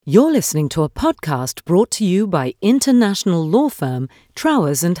You're listening to a podcast brought to you by international law firm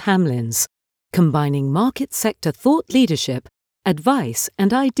Trowers and Hamlins, combining market sector thought leadership, advice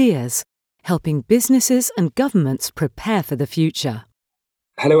and ideas, helping businesses and governments prepare for the future.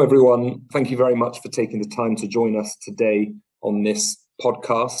 Hello, everyone. Thank you very much for taking the time to join us today on this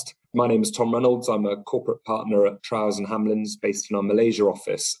podcast. My name is Tom Reynolds. I'm a corporate partner at Trowers and Hamlins based in our Malaysia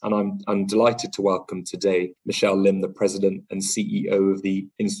office, and I'm delighted to welcome today Michelle Lim, the President and CEO of the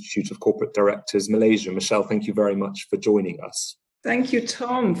Institute of Corporate Directors Malaysia. Michelle, thank you very much for joining us. Thank you,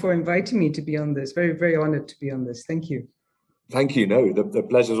 Tom, for inviting me to be on this. Very, very honored to be on this. Thank you. Thank you. No, the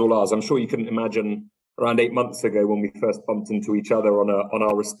pleasure's all ours. I'm sure you couldn't imagine around 8 months ago when we first bumped into each other on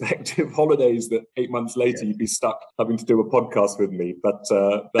our respective holidays that 8 months later you'd be stuck having to do a podcast with me. But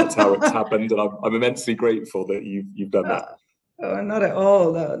that's how it's happened, and I'm immensely grateful that you've done that. Not at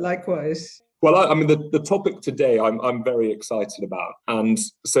all. Likewise. Well, I mean, the topic today I'm very excited about. And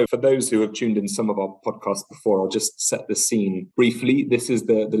so for those who have tuned in some of our podcasts before, I'll just set the scene briefly. This is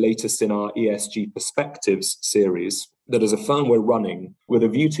the latest in our ESG Perspectives series that as a firm we're running with a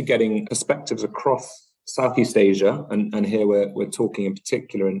view to getting perspectives across Southeast Asia. And here we're talking in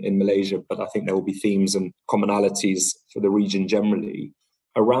particular in Malaysia, but I think there will be themes and commonalities for the region generally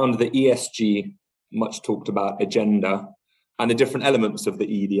around the ESG, much talked about agenda, and the different elements of the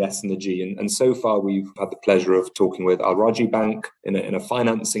E, the S, and the G. And so far, we've had the pleasure of talking with Al Rajhi Bank in a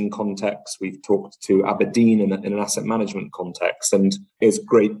financing context. We've talked to Aberdeen in an asset management context. And it's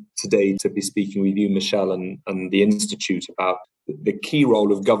great today to be speaking with you, Michelle, and the Institute about the key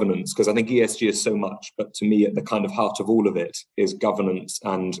role of governance, because I think ESG is so much, but to me, at the kind of heart of all of it is governance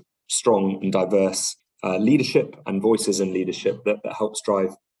and strong and diverse leadership and voices in leadership that helps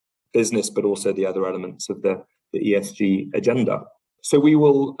drive business, but also the other elements of the ESG agenda. So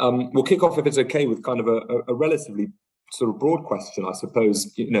we'll kick off, if it's okay, with kind of a relatively sort of broad question, I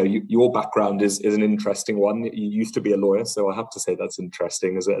suppose. You know, your background is an interesting one. You used to be a lawyer, so I have to say that's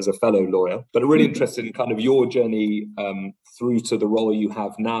interesting as a fellow lawyer. But I'm really interested in kind of your journey through to the role you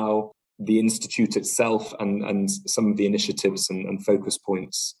have now, the Institute itself, and some of the initiatives and focus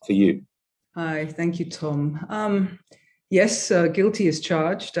points for you. Hi, thank you, Tom. Yes, guilty as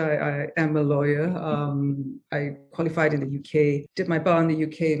charged. I am a lawyer. I qualified in the UK, did my bar in the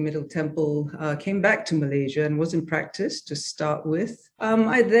UK, Middle Temple, came back to Malaysia and was in practice to start with.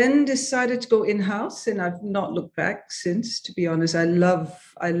 I then decided to go in-house, and I've not looked back since, to be honest. I love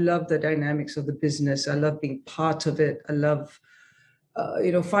the dynamics of the business. I love being part of it. I love,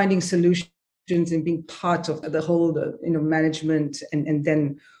 finding solutions and being part of the whole, management and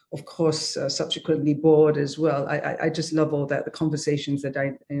then of course, subsequently board as well. I just love all that, the conversations,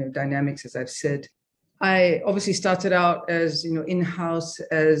 the dynamics, as I've said. I obviously started out as, in-house,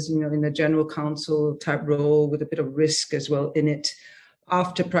 as, in a general counsel type role with a bit of risk as well in it.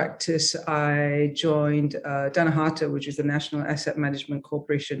 After practice, I joined Dana Harta, which is the National Asset Management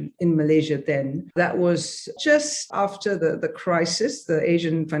Corporation in Malaysia then. That was just after the crisis, the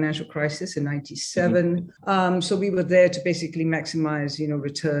Asian financial crisis in 97. So we were there to basically maximize,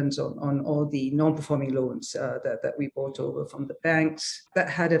 returns on all the non-performing loans that we bought over from the banks. That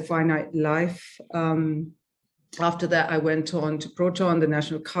had a finite life. After that, I went on to Proton, the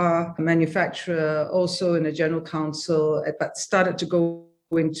national car manufacturer, also in a general counsel, but started to go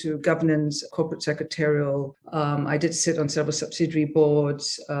into governance, corporate secretarial. I did sit on several subsidiary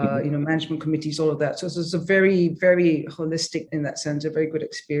boards, management committees, all of that. So it was a very, very holistic, in that sense, a very good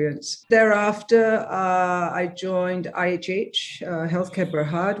experience. Thereafter, I joined IHH, Healthcare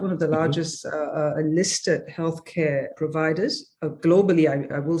Berhad, one of the largest listed healthcare providers.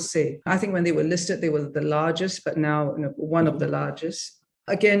 Globally, I will say. I think when they were listed, they were the largest, but now one of the largest.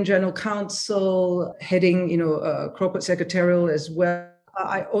 Again, general counsel, heading, corporate secretarial as well.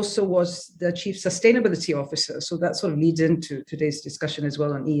 I also was the chief sustainability officer. So that sort of leads into today's discussion as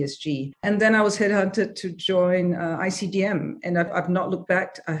well on ESG. And then I was headhunted to join ICDM. And I've not looked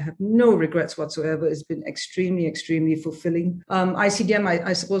back. I have no regrets whatsoever. It's been extremely, extremely fulfilling. ICDM,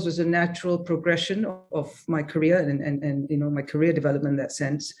 I suppose, was a natural progression of my career and my career development in that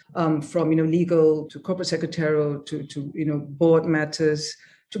sense, from, legal to corporate secretarial to board matters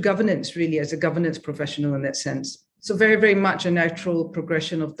to governance, really, as a governance professional in that sense. So very, very much a natural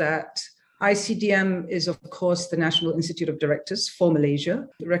progression of that. ICDM is, of course, the National Institute of Directors for Malaysia,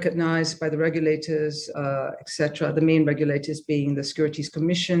 recognized by the regulators, etc. The main regulators being the Securities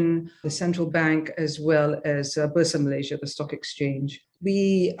Commission, the Central Bank, as well as Bursa Malaysia, the stock exchange.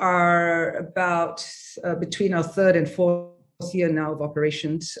 We are about between our third and fourth year now of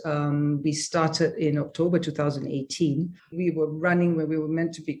operations. We started in October 2018. We were running where we were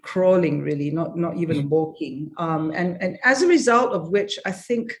meant to be crawling, really, not even walking. And as a result of which, I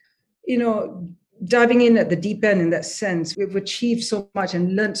think, diving in at the deep end in that sense, we've achieved so much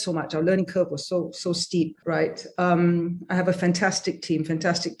and learned so much. Our learning curve was so steep, right? I have a fantastic team,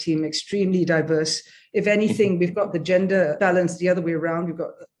 extremely diverse. If anything, we've got the gender balance the other way around. We've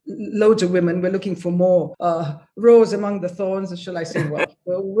got loads of women. We're looking for more rose among the thorns, shall I say? Well,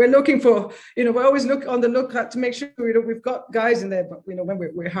 we're looking for, we always look on the lookout to make sure we've got guys in there, but when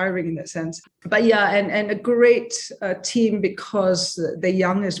we're hiring in that sense. But yeah, and a great team because they're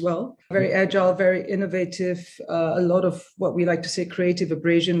young as well, very agile, very innovative, a lot of what we like to say creative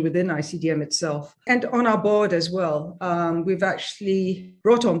abrasion within ICDM itself. And on our board as well, we've actually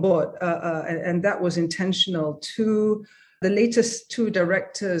brought on board, and that was intentional, the latest two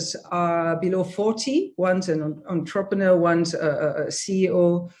directors are below 40. One's an entrepreneur, one's a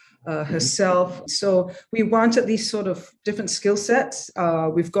CEO herself. So we wanted these sort of different skill sets.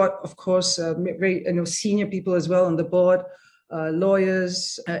 We've got, of course, very senior people as well on the board,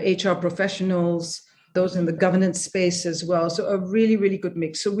 lawyers, HR professionals, those in the governance space as well. So a really, really good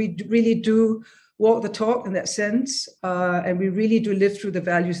mix. So we really do walk the talk in that sense, and we really do live through the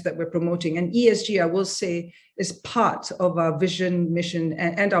values that we're promoting. And ESG, I will say, is part of our vision, mission,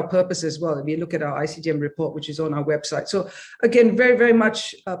 and our purpose as well. If you look at our ICDM report, which is on our website. So again, very, very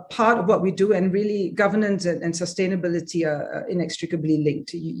much a part of what we do, and really governance and sustainability are inextricably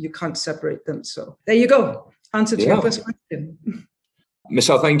linked. You can't separate them. So there you go. Answer to your first question.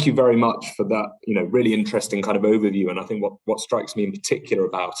 Michelle, thank you very much for that, really interesting kind of overview. And I think what strikes me in particular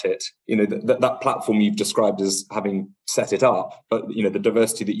about it, that platform you've described as having set it up, but, the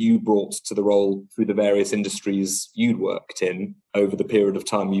diversity that you brought to the role through the various industries you'd worked in over the period of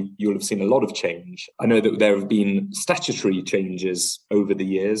time, you'll have seen a lot of change. I know that there have been statutory changes over the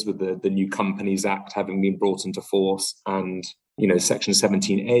years with the new Companies Act having been brought into force, and Section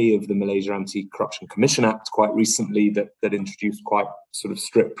 17A of the Malaysia Anti-Corruption Commission Act quite recently that introduced quite sort of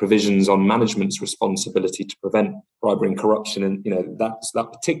strict provisions on management's responsibility to prevent bribery and corruption. And, that's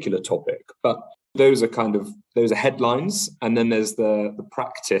that particular topic. But those are headlines. And then there's the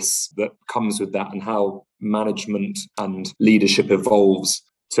practice that comes with that and how management and leadership evolves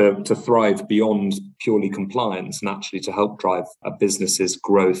to thrive beyond purely compliance and actually to help drive a business's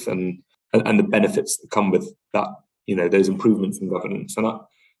growth and the benefits that come with that. Those improvements in governance. And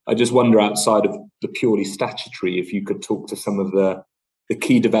I just wonder, outside of the purely statutory, if you could talk to some of the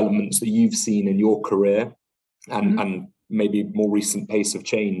key developments that you've seen in your career and maybe more recent pace of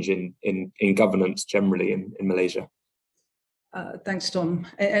change in governance generally in Malaysia. Thanks, Tom.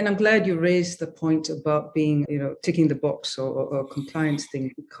 And I'm glad you raised the point about being, ticking the box or compliance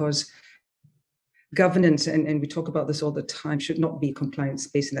thing, because governance, and we talk about this all the time, should not be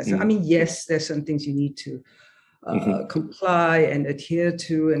compliance-based in that sense. I mean, yes, there's some things you need to comply and adhere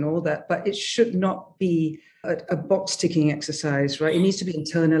to and all that, but it should not be a box ticking exercise, right? It needs to be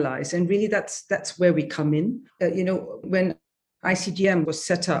internalized, and really that's where we come in. When ICDM was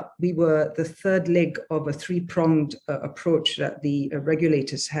set up, we were the third leg of a three-pronged approach that the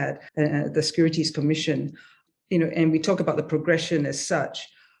regulators had, the Securities Commission, and we talk about the progression as such.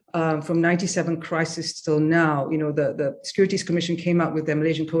 From 97 crisis till now, the Securities Commission came out with their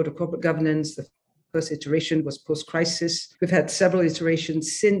Malaysian Code of Corporate Governance. The first iteration was post-crisis. We've had several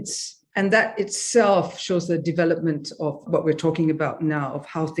iterations since, and that itself shows the development of what we're talking about now, of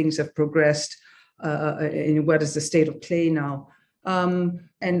how things have progressed, and what is the state of play now.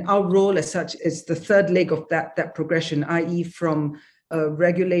 And our role as such is the third leg of that progression, i.e. from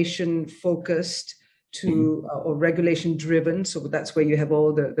regulation-focused to or regulation driven. So that's where you have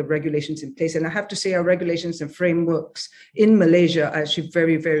all the regulations in place. And I have to say our regulations and frameworks in Malaysia are actually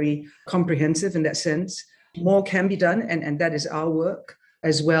very, very comprehensive in that sense. More can be done, and that is our work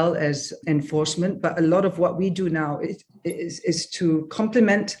as well as enforcement. But a lot of what we do now is to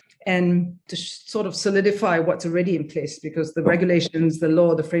complement and to sort of solidify what's already in place, because the regulations, the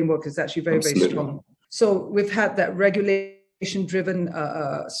law, the framework is actually very, very strong. So we've had that regulation-driven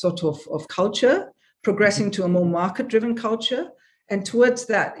sort of culture, progressing to a more market-driven culture. And towards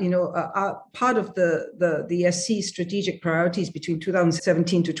that, part of the SC strategic priorities between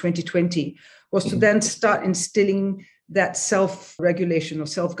 2017 to 2020 was to then start instilling that self-regulation or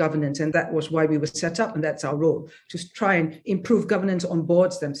self-governance. And that was why we were set up. And that's our role, to try and improve governance on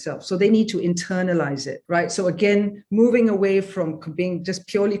boards themselves. So they need to internalize it, right? So again, moving away from being just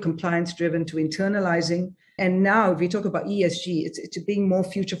purely compliance-driven to internalizing. And now if we talk about ESG, it's being more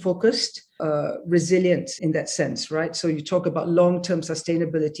future-focused, resilient in that sense, right? So you talk about long-term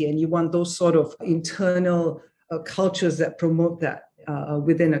sustainability, and you want those sort of internal cultures that promote that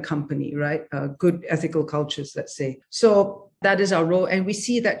within a company, right? Good ethical cultures, let's say. So that is our role. And we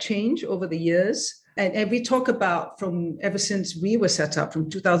see that change over the years. And we talk about from ever since we were set up from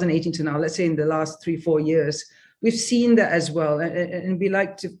 2018 to now, let's say in the last 3-4 years, we've seen that as well. And we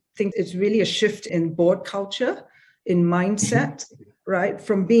like to think it's really a shift in board culture, in mindset, right?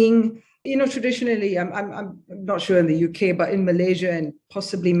 From being, traditionally, I'm not sure in the UK, but in Malaysia and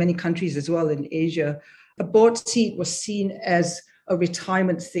possibly many countries as well in Asia, a board seat was seen as a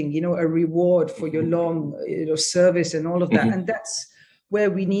retirement thing, a reward for your long, service and all of that. And that's where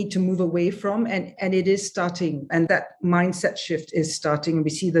we need to move away from. And it is starting. And that mindset shift is starting. And we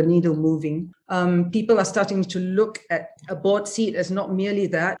see the needle moving. People are starting to look at a board seat as not merely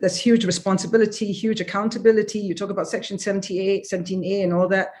that. There's huge responsibility, huge accountability. You talk about Section 17A and all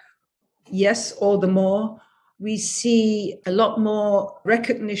that. Yes, all the more. We see a lot more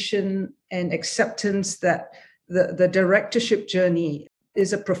recognition and acceptance that the directorship journey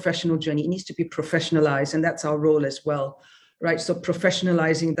is a professional journey. It needs to be professionalized. And that's our role as well. Right, so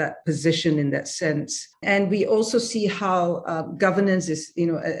professionalizing that position in that sense. And we also see how governance is,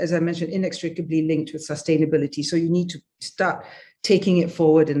 as I mentioned, inextricably linked with sustainability. So you need to start taking it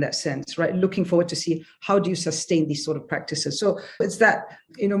forward in that sense, right? Looking forward to see how do you sustain these sort of practices. So it's that,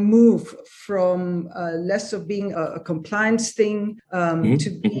 move from less of being a compliance thing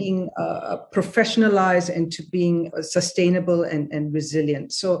to being professionalized and to being sustainable and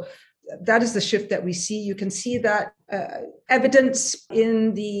resilient. So that is the shift that we see. You can see that evidence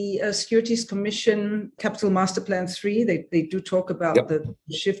in the Securities Commission Capital Master Plan 3. They do talk about the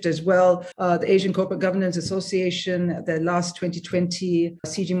shift as well. The Asian Corporate Governance Association, their last 2020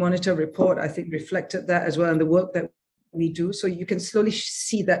 CG Monitor report, I think reflected that as well, and the work that we do. So you can slowly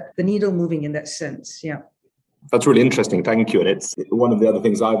see that the needle moving in that sense. Yeah. That's really interesting. Thank you. And it's one of the other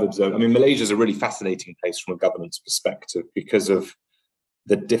things I've observed. I mean, Malaysia is a really fascinating place from a governance perspective because of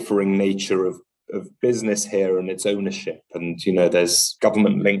the differing nature of business here and its ownership. And, there's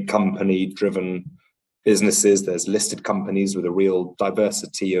government-linked company-driven businesses. There's listed companies with a real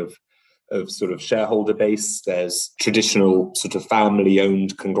diversity of sort of shareholder base. There's traditional sort of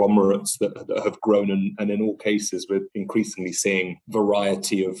family-owned conglomerates that have grown. And in all cases, we're increasingly seeing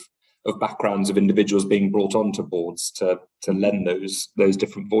variety of backgrounds of individuals being brought onto boards to lend those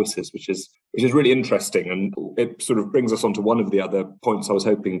different voices, which is really interesting. And it sort of brings us on to one of the other points I was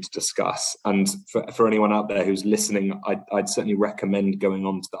hoping to discuss. And for anyone out there who's listening, I'd certainly recommend going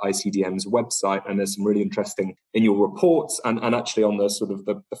on to the ICDM's website. And there's some really interesting in your reports and actually on the sort of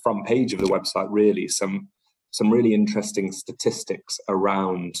the front page of the website, really some really interesting statistics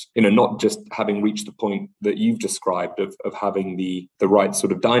around, not just having reached the point that you've described of having the right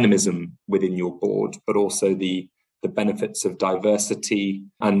sort of dynamism within your board, but also the benefits of diversity,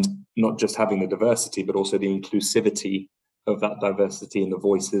 and not just having the diversity, but also the inclusivity of that diversity in the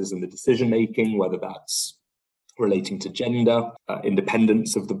voices and the decision making, whether that's relating to gender,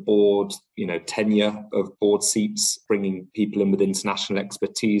 independence of the board, tenure of board seats, bringing people in with international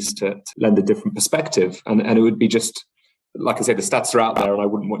expertise to lend a different perspective. And it would be just, like I say, the stats are out there and I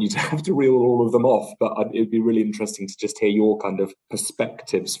wouldn't want you to have to reel all of them off, but it'd be really interesting to just hear your kind of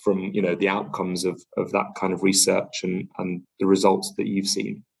perspectives from, the outcomes of that kind of research and the results that you've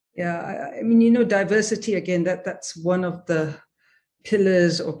seen. Yeah, I mean, diversity, again, that's one of the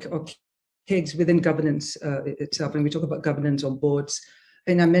pillars or kegs within governance itself. And we talk about governance on boards.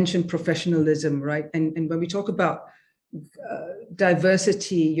 And I mentioned professionalism, right? And when we talk about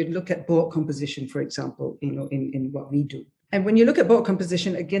diversity, you look at board composition, for example, in what we do. And when you look at board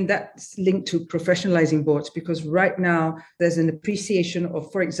composition, again, that's linked to professionalizing boards, because right now there's an appreciation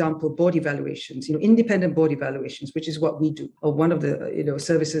of, for example, board evaluations, independent board evaluations, which is what we do, or one of the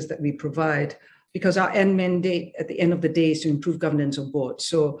services that we provide, because our end mandate at the end of the day is to improve governance on boards.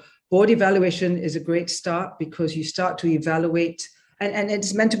 So board evaluation is a great start because you start to evaluate, and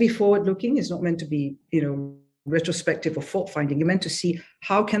it's meant to be forward-looking. It's not meant to be, retrospective or fault-finding. You're meant to see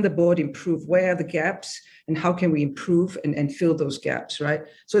how can the board improve, where are the gaps, and how can we improve and fill those gaps, right?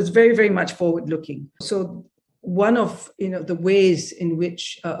 So it's very, very much forward-looking. So one of the ways in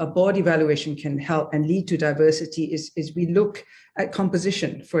which a board evaluation can help and lead to diversity is we look at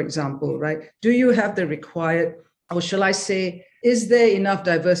composition, for example, right? Do you have the required, or shall I say, is there enough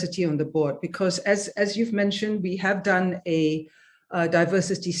diversity on the board? Because as you've mentioned, we have done a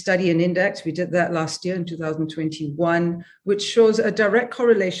diversity study and index. We did that last year in 2021, which shows a direct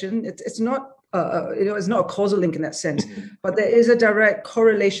correlation. It's not it's not a causal link in that sense, but there is a direct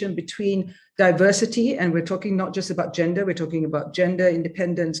correlation between diversity, and we're talking not just about gender, we're talking about gender,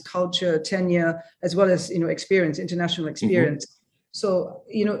 independence, culture, tenure, as well as experience, international experience. So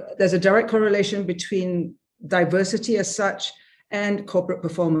there's a direct correlation between diversity as such, and corporate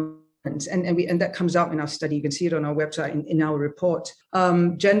performance. And that comes out in our study. You can see it on our website in our report.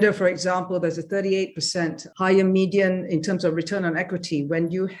 Gender, for example, there's a 38% higher median in terms of return on equity when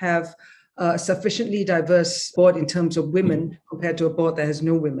you have a sufficiently diverse board in terms of women compared to a board that has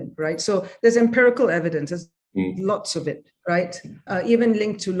no women, right? So there's empirical evidence. There's lots of it, right? Even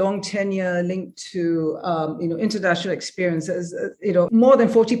linked to long tenure, linked to international experiences. More than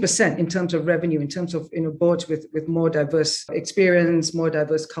 40% in terms of revenue, in terms of boards with more diverse experience, more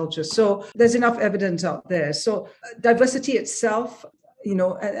diverse culture. So there's enough evidence out there. So diversity itself,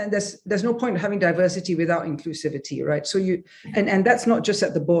 and there's no point in having diversity without inclusivity, right? So and that's not just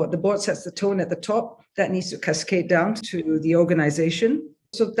at the board. The board sets the tone at the top. That needs to cascade down to the organization.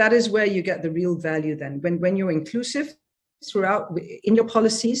 So that is where you get the real value then. When you're inclusive throughout in your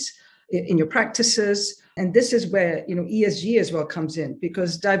policies, in your practices, and this is where ESG as well comes in,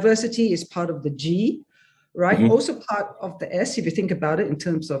 because diversity is part of the G, right? Mm-hmm. Also part of the S, if you think about it in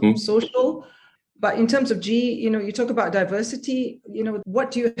terms of social. But in terms of G, you talk about diversity,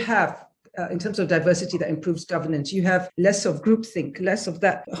 what do you have in terms of diversity that improves governance? You have less of groupthink, less of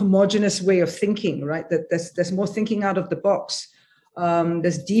that homogenous way of thinking, right? That there's more thinking out of the box.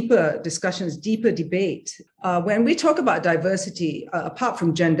 There's deeper discussions, deeper debate. When we talk about diversity, apart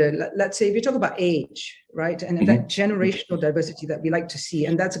from gender, let's say if you talk about age, right? And that generational diversity that we like to see,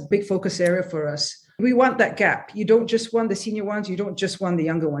 and that's a big focus area for us. We want that gap. You don't just want the senior ones. You don't just want the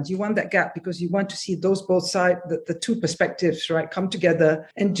younger ones. You want that gap because you want to see those both sides, the two perspectives, right, come together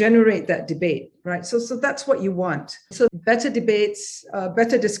and generate that debate, right? So that's what you want. So better debates,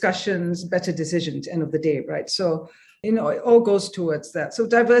 better discussions, better decisions, end of the day, right? So it all goes towards that. So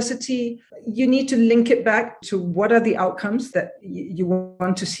diversity, you need to link it back to what are the outcomes that you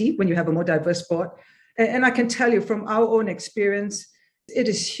want to see when you have a more diverse board. And I can tell you from our own experience, it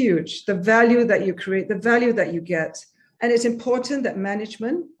is huge, the value that you create, the value that you get. And it's important that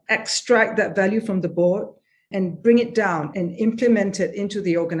management extract that value from the board and bring it down and implement it into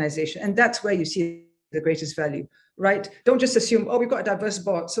the organization. And that's where you see the greatest value, right? Don't just assume, we've got a diverse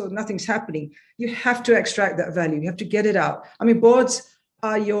board, so nothing's happening. You have to extract that value. You have to get it out. I mean, boards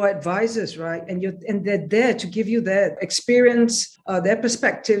are your advisors, right? And they're there to give you their experience, their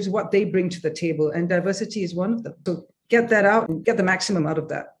perspectives, what they bring to the table. And diversity is one of them. So get that out and get the maximum out of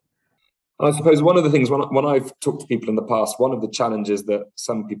that. I suppose one of the things, when I've talked to people in the past, one of the challenges that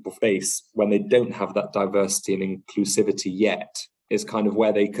some people face when they don't have that diversity and inclusivity yet is kind of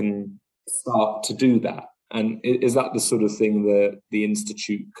where they can start to do that. And is that the sort of thing that the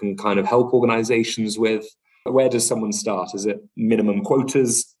Institute can kind of help organizations with? Where does someone start? Is it minimum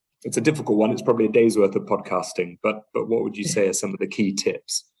quotas? It's a difficult one. It's probably a day's worth of podcasting, but what would you say are some of the key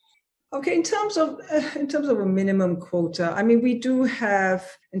tips? Okay, in terms of a minimum quota, I mean, we do have,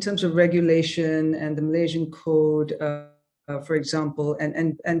 in terms of regulation and the Malaysian Code, for example,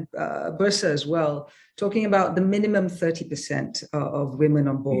 and Bursa as well, talking about the minimum 30% of women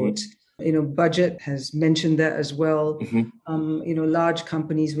on board. Budget has mentioned that as well. Large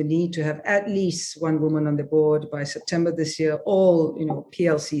companies will need to have at least one woman on the board by September this year. All,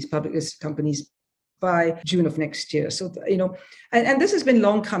 PLCs, public listed companies, by June of next year. So, and this has been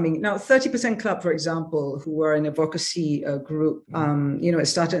long coming. Now, 30% Club, for example, who are an advocacy group, it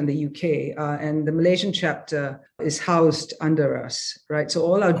started in the UK, and the Malaysian chapter is housed under us, right? So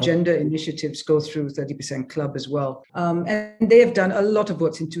all our gender initiatives go through 30% Club as well. And they have done a lot of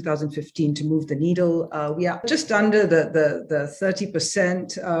work in 2015 to move the needle. We are just under the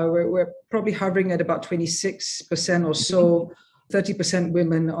 30%. We're probably hovering at about 26% or so. 30%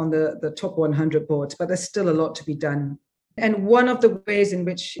 women on the top 100 boards, but there's still a lot to be done. And one of the ways in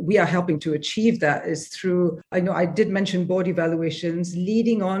which we are helping to achieve that is through, I did mention board evaluations,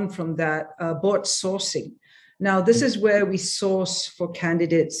 leading on from that, board sourcing. Now, this is where we source for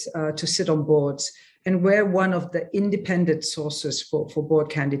candidates to sit on boards, and we're one of the independent sources for board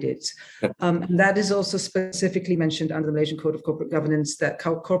candidates. And that is also specifically mentioned under the Malaysian Code of Corporate Governance, that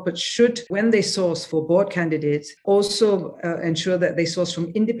corporates should, when they source for board candidates, also ensure that they source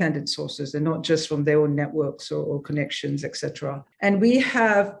from independent sources and not just from their own networks or connections, etc. And we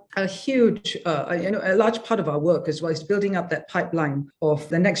have a huge, a large part of our work as well is building up that pipeline of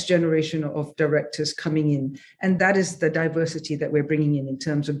the next generation of directors coming in. And that is the diversity that we're bringing in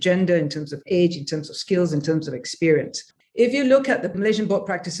terms of gender, in terms of age, in terms of skills, in terms of experience. If you look at the Malaysian Board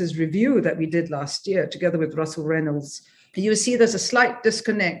Practices Review that we did last year together with Russell Reynolds, you see there's a slight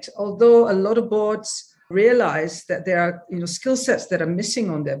disconnect, although a lot of boards realize that there are skill sets that are missing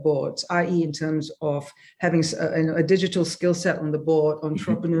on their boards, i.e. in terms of having a digital skill set on the board,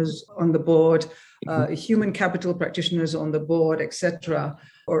 entrepreneurs on the board, human capital practitioners on the board, etc.,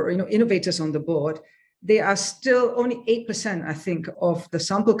 or innovators on the board. they are still only 8%, I think, of the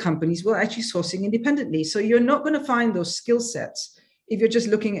sample companies were actually sourcing independently. So you're not going to find those skill sets if you're just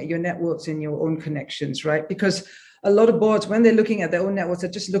looking at your networks and your own connections, right? Because a lot of boards, when they're looking at their own networks, are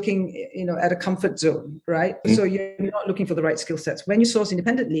just looking, at a comfort zone, right? Mm-hmm. So you're not looking for the right skill sets. When you source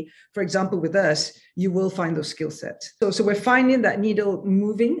independently, for example, with us, you will find those skill sets. So we're finding that needle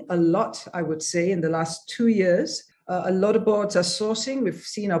moving a lot, I would say, in the last 2 years. A lot of boards are sourcing. We've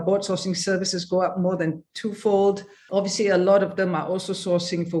seen our board sourcing services go up more than twofold. Obviously, a lot of them are also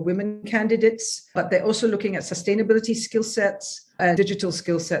sourcing for women candidates, but they're also looking at sustainability skill sets and digital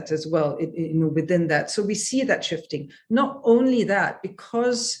skill sets as well, within that. So we see that shifting. Not only that,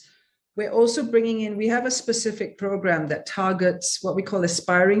 because we're also bringing in, we have a specific program that targets what we call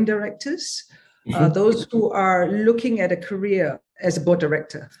aspiring directors, those who are looking at a career as a board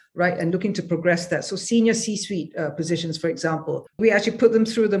director, right? And looking to progress that. So senior C-suite positions, for example, we actually put them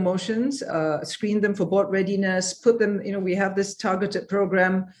through the motions, screen them for board readiness, put them, we have this targeted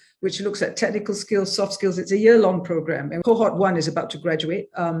program which looks at technical skills, soft skills. It's a year-long program. And cohort 1 is about to graduate.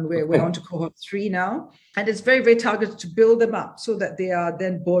 We're on to cohort 3 now. And it's very, very targeted to build them up so that they are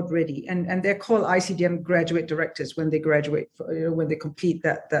then board ready. And they're called ICDM graduate directors when they graduate, when they complete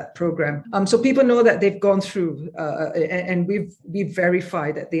that program. So people know that they've gone through, and we've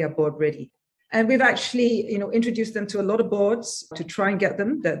verified that they are board ready. And we've actually, introduced them to a lot of boards to try and get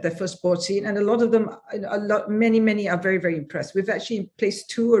them their first board seat. And a lot of them, many are very, very impressed. We've actually placed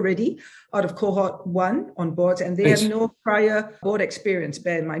 2 already out of cohort 1 on boards, and they have no prior board experience.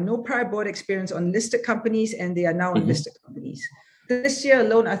 Bear in mind, no prior board experience on listed companies, and they are now on listed companies. This year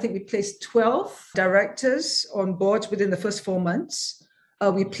alone, I think we placed 12 directors on boards within the first 4 months.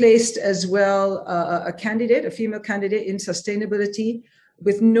 We placed as well a female candidate in sustainability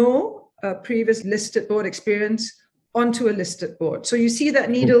with no previous listed board experience onto a listed board. So you see that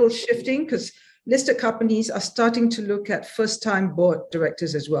needle shifting, because listed companies are starting to look at first-time board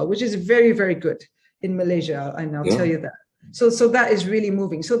directors as well, which is very, very good in Malaysia, and I'll tell you that. So that is really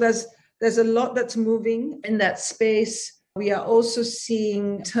moving. So there's a lot that's moving in that space. We are also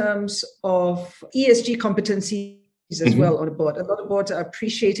seeing in terms of ESG competencies as well on the board. A lot of boards are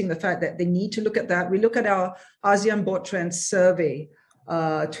appreciating the fact that they need to look at that. We look at our ASEAN Board Trends Survey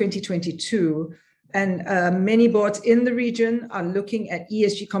 2022, and many boards in the region are looking at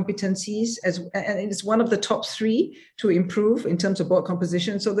ESG competencies and it's one of the top 3 to improve in terms of board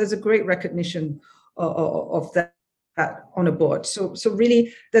composition. So there's a great recognition of that on a board. So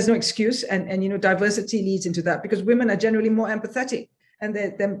really, there's no excuse, and diversity leads into that, because women are generally more empathetic, and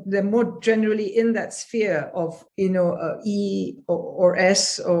they're more generally in that sphere of E or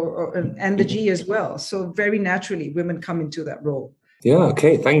S and the G as well. So very naturally, women come into that role. Yeah,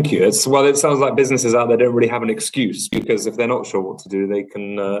 okay, thank you. It sounds like businesses out there don't really have an excuse, because if they're not sure what to do, they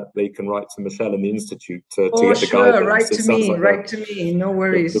can write to Michelle and the Institute to get the guidance. Write to me, no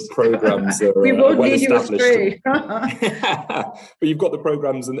worries. The programs are we won't lead you astray. But you've got the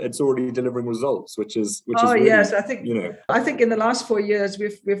programs and it's already delivering results, which is really, yes, I think in the last 4 years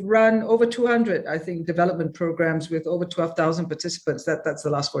we've run over 200 development programs with over 12,000 participants. That's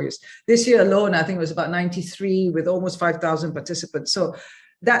the last 4 years. This year alone, I think it was about 93 with almost 5,000 participants. So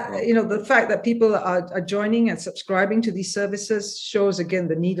that, the fact that people are joining and subscribing to these services shows, again,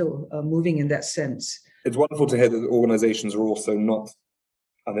 the needle moving in that sense. It's wonderful to hear that the organizations are also not,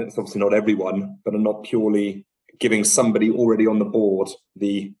 and it's obviously not everyone, but are not purely giving somebody already on the board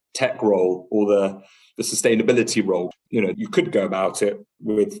the tech role or the sustainability role. You could go about it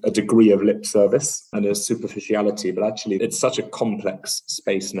with a degree of lip service and a superficiality, but actually it's such a complex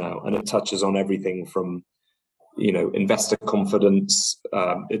space now, and it touches on everything from investor confidence.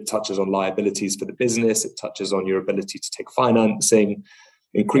 It touches on liabilities for the business. It touches on your ability to take financing,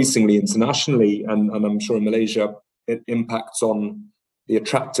 increasingly internationally. And I'm sure in Malaysia, it impacts on the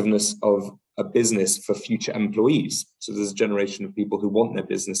attractiveness of a business for future employees. So there's a generation of people who want their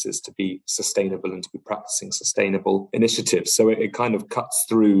businesses to be sustainable and to be practicing sustainable initiatives. So it kind of cuts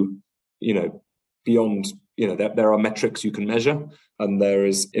through, beyond, there are metrics you can measure, and there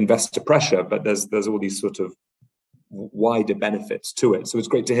is investor pressure, but there's all these sort of wider benefits to it. So it's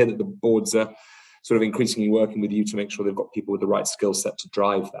great to hear that the boards are sort of increasingly working with you to make sure they've got people with the right skill set to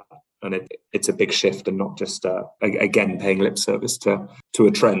drive that. And it's a big shift, and not just, again, paying lip service to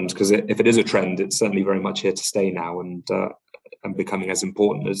a trend, because if it is a trend, it's certainly very much here to stay now, and becoming as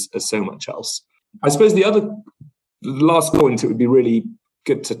important as so much else. I suppose the last point it would be really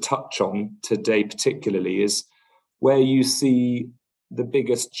good to touch on today particularly is where you see the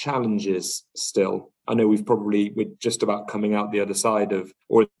biggest challenges still. I know we're just about coming out the other side of,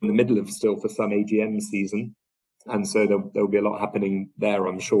 or in the middle of still for some AGM season, And so there'll be a lot happening there,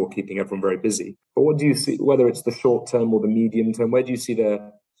 I'm sure, keeping everyone very busy. But what do you see, whether it's the short term or the medium term, where do you see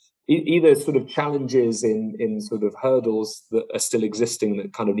the either sort of challenges in sort of hurdles that are still existing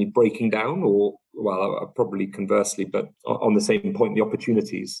that kind of need breaking down, or, well, probably conversely, but on the same point, the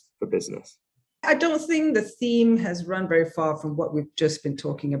opportunities for business? I don't think the theme has run very far from what we've just been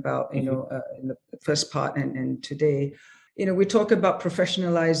talking about, in the first part and today. We talk about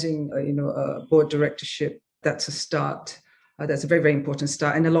professionalizing, board directorship. That's a start. That's a very, very important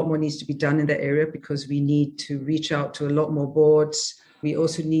start. And a lot more needs to be done in that area because we need to reach out to a lot more boards. We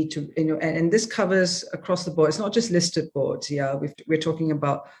also need to, and this covers across the board. It's not just listed boards. Yeah, we're talking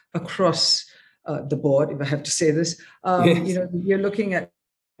about across the board, if I have to say this. Yes. You're looking at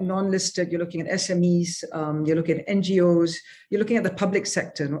non-listed, you're looking at SMEs, you're looking at NGOs, you're looking at the public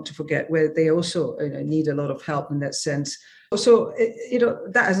sector, not to forget, where they also need a lot of help in that sense. So,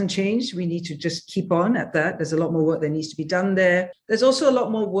 that hasn't changed. We need to just keep on at that. There's a lot more work that needs to be done there. There's also a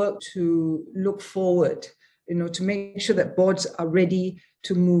lot more work to look forward, to make sure that boards are ready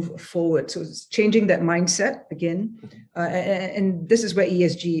to move forward. So it's changing that mindset again. And this is where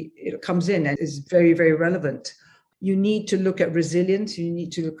ESG comes in and is very, very relevant. You need to look at resilience. You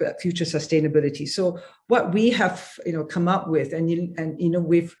need to look at future sustainability. So what we have, come up with, and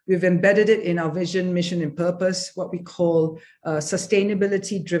we've embedded it in our vision, mission, and purpose, what we call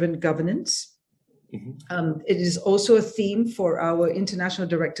sustainability-driven governance. Mm-hmm. It is also a theme for our International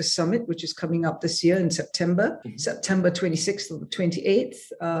Directors Summit, which is coming up this year in September, September 26th or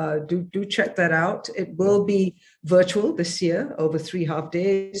 28th. Do check that out. It will be virtual this year, over 3 half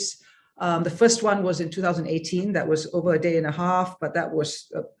days. The first one was in 2018. That was over a day and a half, but that was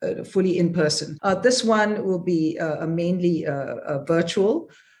fully in person. This one will be mainly virtual,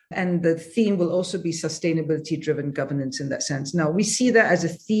 and the theme will also be sustainability-driven governance in that sense. Now, we see that as a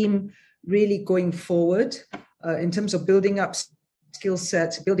theme really going forward in terms of building up skill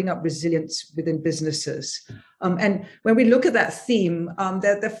sets, building up resilience within businesses. And when we look at that theme,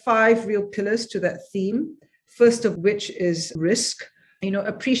 there are 5 real pillars to that theme. First of which is risk.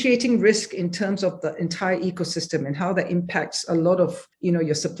 Appreciating risk in terms of the entire ecosystem and how that impacts a lot of,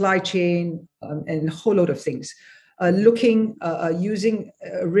 your supply chain and a whole load of things. Using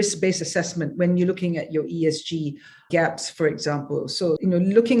a risk-based assessment when you're looking at your ESG gaps, for example. So,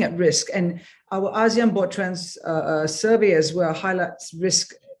 looking at risk, and our ASEAN Board Trends survey as well highlights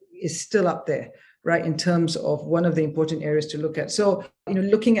risk is still up there, right, in terms of one of the important areas to look at. So,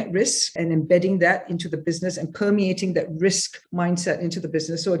 looking at risk and embedding that into the business and permeating that risk mindset into the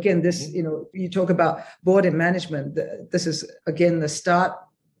business. So again, this, you talk about board and management. This is, again, the start.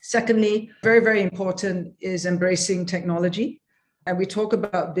 Secondly, very, very important is embracing technology. And we talk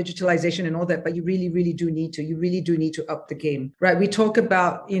about digitalization and all that, but you really, really do need to up the game, right? We talk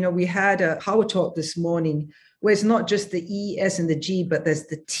about, we had a power talk this morning where it's not just the E, S, and the G, but there's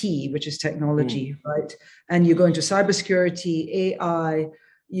the T, which is technology, right? And you go into cybersecurity, AI,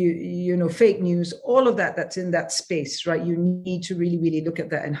 fake news, all of that that's in that space, right? You need to really, really look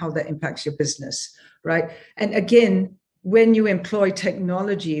at that and how that impacts your business, right? And again, when you employ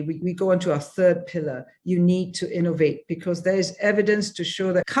technology, we go into our third pillar, you need to innovate, because there is evidence to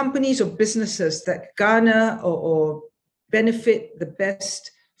show that companies or businesses that garner or benefit the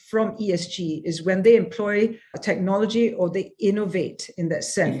best from ESG is when they employ technology or they innovate in that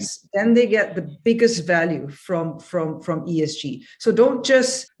sense, then they get the biggest value from ESG. So don't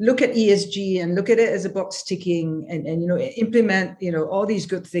just look at ESG and look at it as a box ticking and implement, all these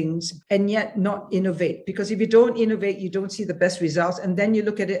good things and yet not innovate. Because if you don't innovate, you don't see the best results. And then you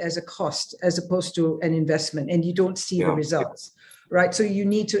look at it as a cost as opposed to an investment, and you don't see the results. Right. So you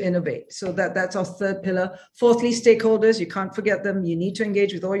need to innovate. So that's our third pillar. Fourthly, stakeholders. You can't forget them. You need to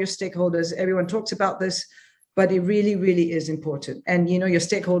engage with all your stakeholders. Everyone talks about this, but it really, really is important. And, your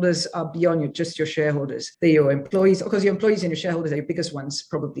stakeholders are beyond just your shareholders. They're your employees. Of course, your employees and your shareholders are your biggest ones,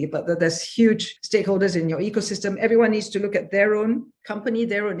 probably, but there's huge stakeholders in your ecosystem. Everyone needs to look at their own company,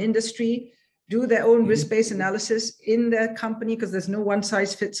 their own industry, do their own risk-based analysis in their company, because there's no one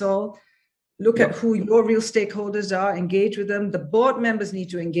size fits all. Look at who your real stakeholders are, engage with them. The board members need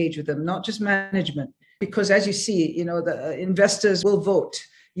to engage with them, not just management, because as you see, the investors will vote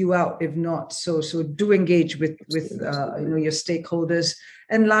you out if not. So do engage with your stakeholders.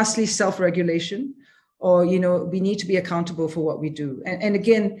 And lastly, self-regulation, or, we need to be accountable for what we do. And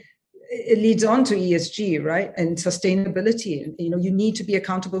again, it leads on to ESG, right? And sustainability. You need to be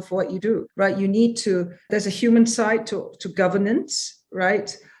accountable for what you do, right? There's a human side to governance,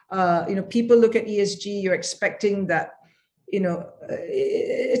 right? People look at ESG, you're expecting that,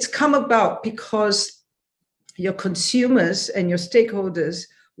 it's come about because your consumers and your stakeholders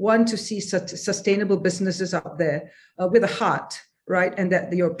want to see sustainable businesses out there with a heart, right? And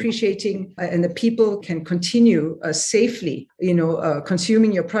that you're appreciating and the people can continue safely,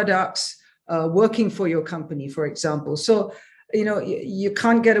 consuming your products, working for your company, for example. So, you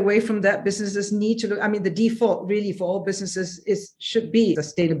can't get away from that. Businesses need to look. I mean, the default really for all businesses should be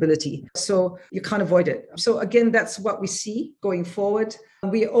sustainability. So you can't avoid it. So again, that's what we see going forward.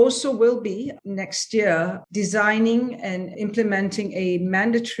 We also will be next year designing and implementing a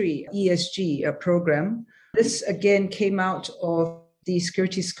mandatory ESG program. This again came out of the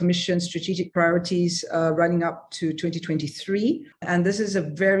Securities Commission strategic priorities running up to 2023. And this is a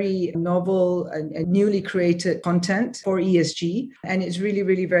very novel and newly created content for ESG. And it's really,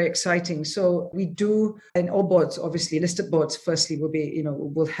 really very exciting. So we do, and all boards, obviously, listed boards, firstly, will be,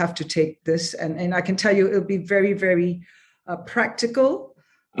 will have to take this. And I can tell you, it'll be very, very practical.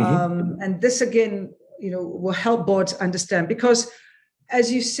 And this, again, will help boards understand, because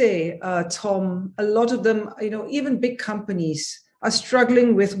as you say, Tom, a lot of them, even big companies are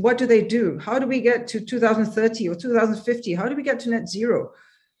struggling with what do they do? How do we get to 2030 or 2050? How do we get to net zero?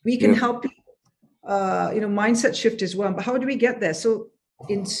 We can help mindset shift as well, but how do we get there? So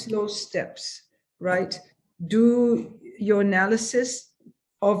in slow steps, right? Do your analysis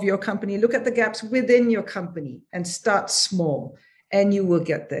of your company, look at the gaps within your company and start small, and you will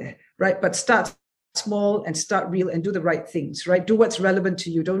get there, right? But start small and start real and do the right things, right? Do what's relevant to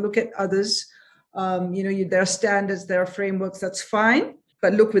you. Don't look at others. There are standards, there are frameworks, that's fine,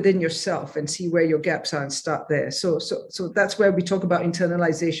 but look within yourself and see where your gaps are and start there. So that's where we talk about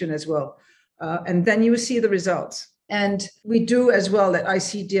internalization as well. And then you will see the results. And we do as well at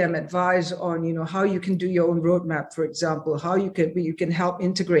ICDM advise on, how you can do your own roadmap, for example, how you can help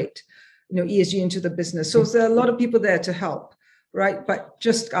integrate, ESG into the business. So there are a lot of people there to help, right? But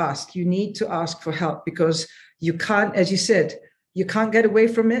just ask. You need to ask for help, because you can't, as you said, you can't get away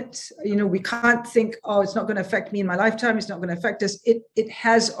from it. We can't think, it's not going to affect me in my lifetime. It's not going to affect us. It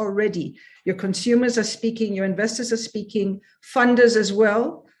has already. Your consumers are speaking. Your investors are speaking. Funders as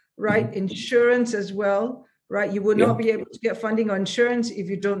well, right? Insurance as well, right? You will not be able to get funding or insurance if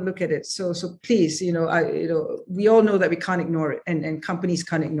you don't look at it. So please, we all know that we can't ignore it, and companies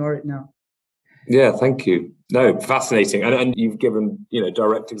can't ignore it now. Yeah, thank you. No, fascinating. And you've given,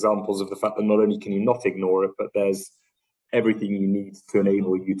 direct examples of the fact that not only can you not ignore it, but there's everything you need to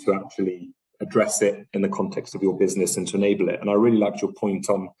enable you to actually address it in the context of your business and to enable it. And I really liked your point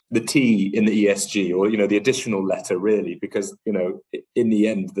on the T in the ESG, or, the additional letter, really, because, in the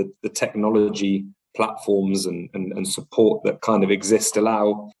end, the technology platforms and support that kind of exist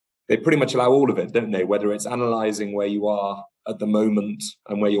they pretty much allow all of it, don't they? Whether it's analyzing where you are at the moment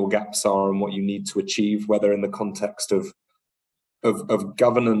and where your gaps are and what you need to achieve, whether in the context of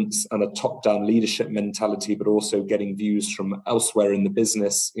governance and a top-down leadership mentality, but also getting views from elsewhere in the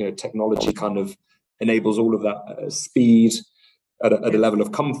business. Technology kind of enables all of that at speed, at a level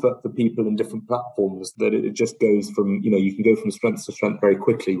of comfort for people in different platforms, that it just goes from, you can go from strength to strength very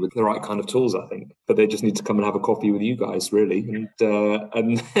quickly with the right kind of tools, I think. But they just need to come and have a coffee with you guys, really.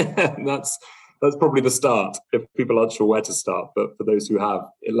 And that's probably the start, if people aren't sure where to start. But for those who have,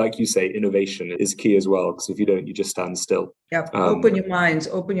 like you say, innovation is key as well, because if you don't, you just stand still. Yeah, open your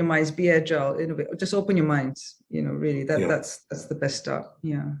minds, be agile, innovate, just open your minds, really, that's the best start.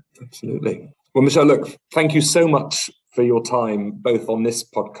 Yeah, absolutely. Well, Michelle, look, thank you so much for your time, both on this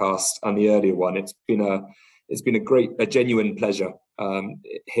podcast and the earlier one. It's been a genuine pleasure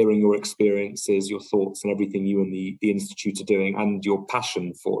hearing your experiences, your thoughts, and everything you and the Institute are doing, and your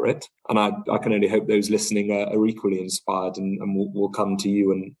passion for it. And I can only hope those listening are equally inspired and will come to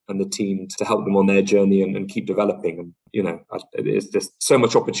you and the team to help them on their journey and keep developing. And, there's just so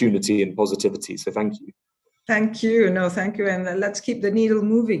much opportunity and positivity. So thank you. Thank you. No, thank you. And let's keep the needle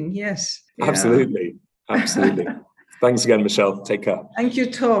moving. Yes. Yeah. Absolutely. Thanks again, Michelle. Take care. Thank you,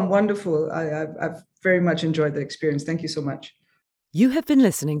 Tom. Wonderful. I've very much enjoyed the experience. Thank you so much. You have been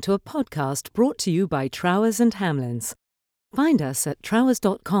listening to a podcast brought to you by Trowers and Hamlins. Find us at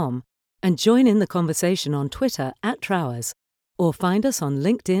trowers.com and join in the conversation on Twitter @Trowers, or find us on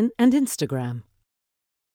LinkedIn and Instagram.